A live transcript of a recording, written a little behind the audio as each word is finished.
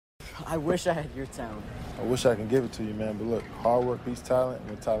I wish I had your talent. I wish I could give it to you, man. But look, hard work beats talent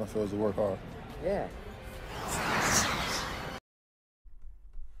when talent fails to work hard. Yeah.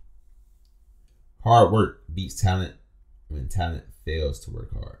 Hard work beats talent when talent fails to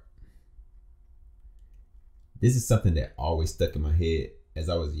work hard. This is something that always stuck in my head as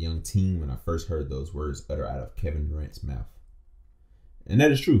I was a young teen when I first heard those words uttered out of Kevin Durant's mouth. And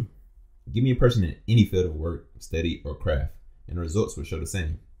that is true. Give me a person in any field of work, study, or craft, and the results will show the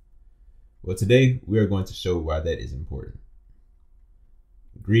same. Well, today we are going to show why that is important.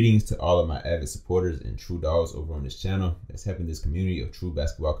 Greetings to all of my avid supporters and true dogs over on this channel that's helping this community of true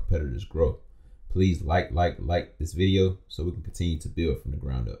basketball competitors grow. Please like this video so we can continue to build from the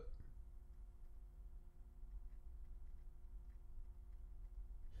ground up.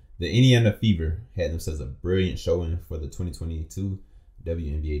 The Indiana Fever had themselves a brilliant showing for the 2022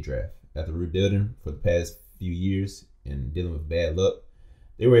 WNBA Draft. After rebuilding for the past few years and dealing with bad luck,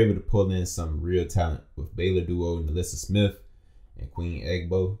 they were able to pull in some real talent with Baylor duo Nalyssa Smith and Queen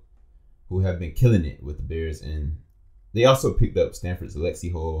Egbo, who have been killing it with the Bears. And they also picked up Stanford's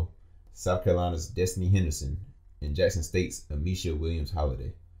Lexie, South Carolina's Destanni Henderson, and Jackson State's Ameshya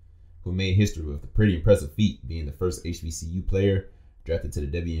Williams-Holliday, who made history with a pretty impressive feat being the first HBCU player drafted to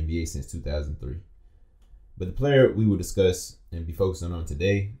the WNBA since 2003. But the player we will discuss and be focusing on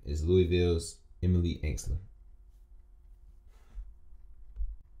today is Louisville's Emily Engstler.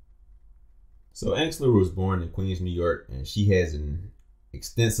 So Engstler was born in Queens, New York, and she has an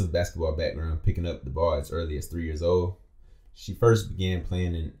extensive basketball background, picking up the ball as early as 3 years old. She first began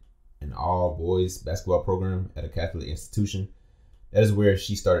playing in an all-boys basketball program at a Catholic institution. That is where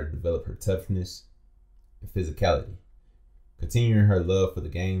she started to develop her toughness and physicality. Continuing her love for the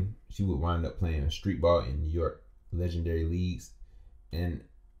game, she would wind up playing street ball in New York legendary leagues. And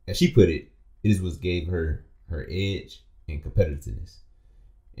as she put it, it is what gave her her edge and competitiveness.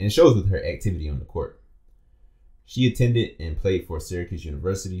 And it shows with her activity on the court. She attended and played for Syracuse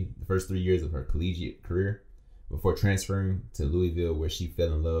University the first 3 years of her collegiate career before transferring to Louisville, where she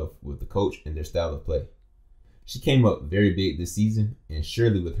fell in love with the coach and their style of play. She came up very big this season, and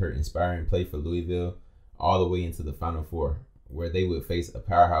surely with her inspiring play for Louisville all the way into the Final Four, where they would face a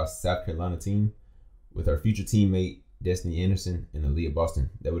powerhouse South Carolina team with her future teammate Destanni Henderson and Aaliyah Boston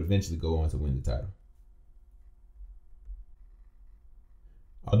that would eventually go on to win the title.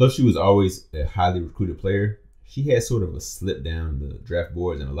 Although she was always a highly recruited player, she had sort of a slip down the draft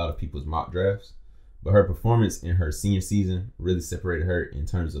boards and a lot of people's mock drafts, but her performance in her senior season really separated her in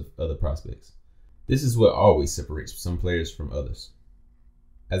terms of other prospects. This is what always separates some players from others.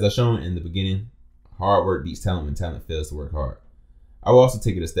 As I shown in the beginning, hard work beats talent when talent fails to work hard. I will also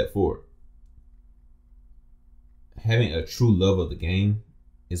take it a step forward. Having a true love of the game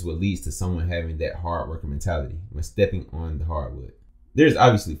is what leads to someone having that hard worker mentality when stepping on the hardwood. There's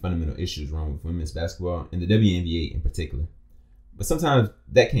obviously fundamental issues wrong with women's basketball and the WNBA in particular, but sometimes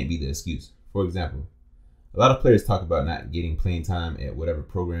that can't be the excuse. For example, a lot of players talk about not getting playing time at whatever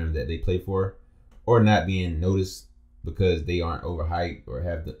program that they play for, or not being noticed because they aren't overhyped or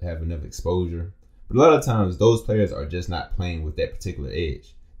have enough exposure. But a lot of times those players are just not playing with that particular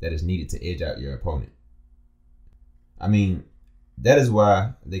edge that is needed to edge out your opponent. I mean, that is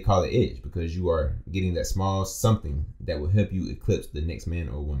why they call it edge, because you are getting that small something that will help you eclipse the next man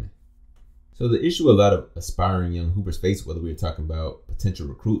or woman. So the issue a lot of aspiring young hoopers face, whether we're talking about potential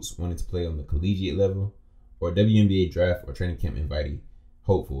recruits wanting to play on the collegiate level or WNBA draft or training camp invitee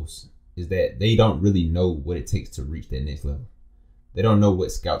hopefuls, is that they don't really know what it takes to reach that next level. They don't know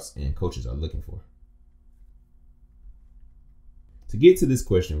what scouts and coaches are looking for. To get to this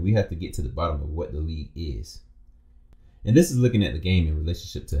question, we have to get to the bottom of what the league is. And this is looking at the game in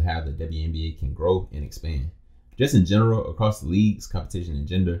relationship to how the WNBA can grow and expand. Just in general, across the leagues, competition, and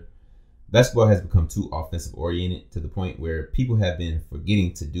gender, basketball has become too offensive oriented to the point where people have been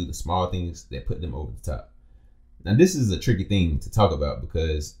forgetting to do the small things that put them over the top. Now, this is a tricky thing to talk about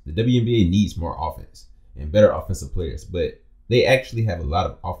because the WNBA needs more offense and better offensive players, but they actually have a lot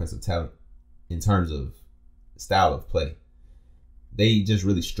of offensive talent in terms of style of play. They just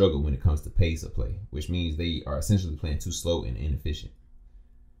really struggle when it comes to pace of play, which means they are essentially playing too slow and inefficient.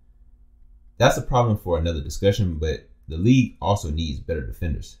 That's a problem for another discussion, but the league also needs better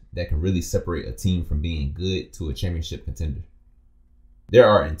defenders that can really separate a team from being good to a championship contender. There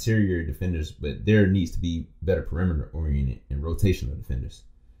are interior defenders, but there needs to be better perimeter-oriented and rotational defenders.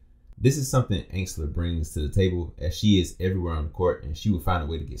 This is something Engstler brings to the table, as she is everywhere on the court and she will find a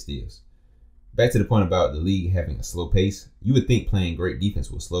way to get steals. Back to the point about the league having a slow pace, you would think playing great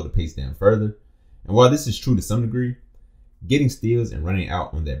defense will slow the pace down further. And while this is true to some degree, getting steals and running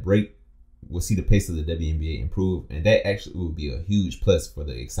out on that break we'll see the pace of the WNBA improve, and that actually will be a huge plus for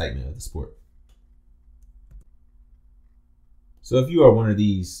the excitement of the sport. So if you are one of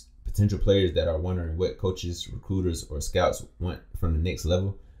these potential players that are wondering what coaches, recruiters, or scouts want from the next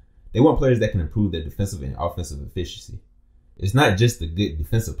level, they want players that can improve their defensive and offensive efficiency. It's not just the good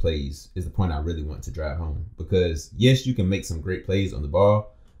defensive plays is the point I really want to drive home, because yes, you can make some great plays on the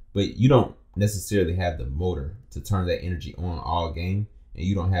ball, but you don't necessarily have the motor to turn that energy on all game, and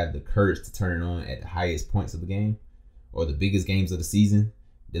you don't have the courage to turn it on at the highest points of the game or the biggest games of the season,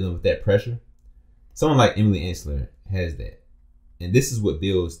 dealing with that pressure. Someone like Engstler has that. And this is what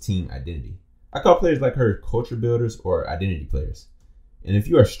builds team identity. I call players like her culture builders or identity players. And if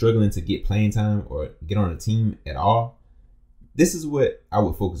you are struggling to get playing time or get on a team at all, this is what I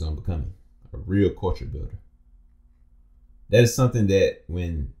would focus on becoming, a real culture builder. That is something that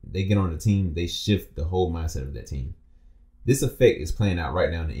when they get on a team, they shift the whole mindset of that team. This effect is playing out right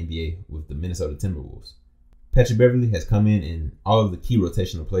now in the NBA with the Minnesota Timberwolves. Patrick Beverley has come in and all of the key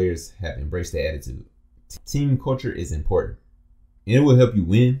rotational players have embraced the attitude. Team culture is important. And it will help you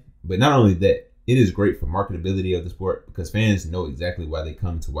win, but not only that, it is great for marketability of the sport because fans know exactly why they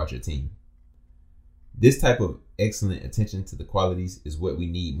come to watch your team. This type of excellent attention to the qualities is what we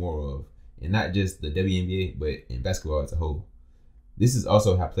need more of, and not just the WNBA, but in basketball as a whole. This is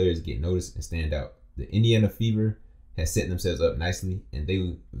also how players get noticed and stand out. The Indiana Fever has set themselves up nicely, and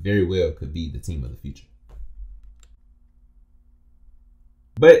they very well could be the team of the future.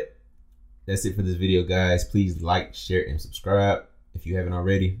 But that's it for this video, guys. Please like, share, and subscribe if you haven't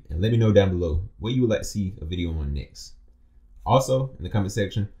already, and let me know down below what you would like to see a video on next. Also, in the comment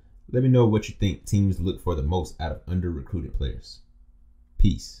section, let me know what you think teams look for the most out of under-recruited players.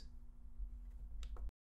 Peace.